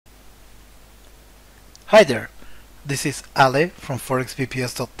Hi there, this is Ale from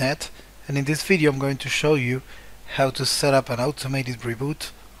forexvps.net, and in this video I'm going to show you how to set up an automated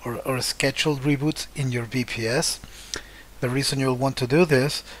reboot or a scheduled reboot in your VPS. The reason you'll want to do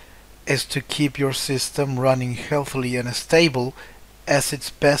this is to keep your system running healthily and stable, as it's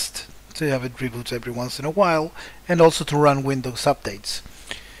best to have it reboot every once in a while, and also to run Windows updates.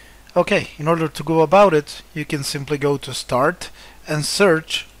 Okay, in order to go about it, you can simply go to Start and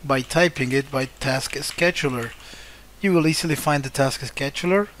search by typing it by Task Scheduler. You will easily find the Task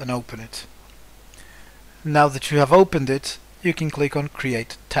Scheduler and open it. Now that you have opened it, you can click on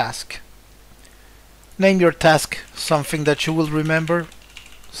Create Task. Name your task something that you will remember,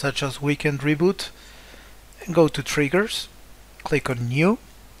 such as Weekend Reboot, and go to Triggers, click on New,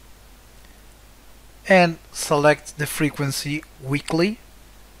 and select the frequency Weekly,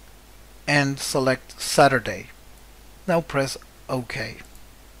 and select Saturday. Now press OK.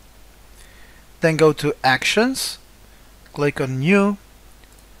 Then go to Actions, click on New,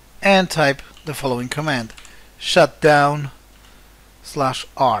 and type the following command: shutdown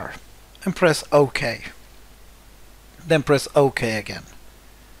 /R, and press OK. Then press OK again.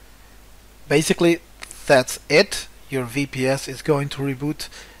 Basically, that's it. Your VPS is going to reboot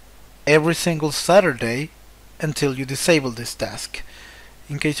every single Saturday until you disable this task.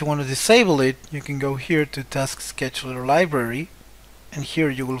 In case you want to disable it, you can go here to Task Scheduler Library, and here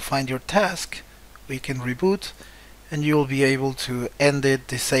you will find your task, Weekend Reboot, and you will be able to end it,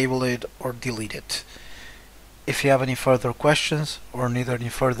 disable it, or delete it. If you have any further questions or need any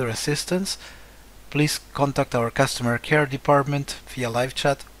further assistance, please contact our customer care department via live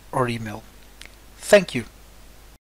chat or email. Thank you.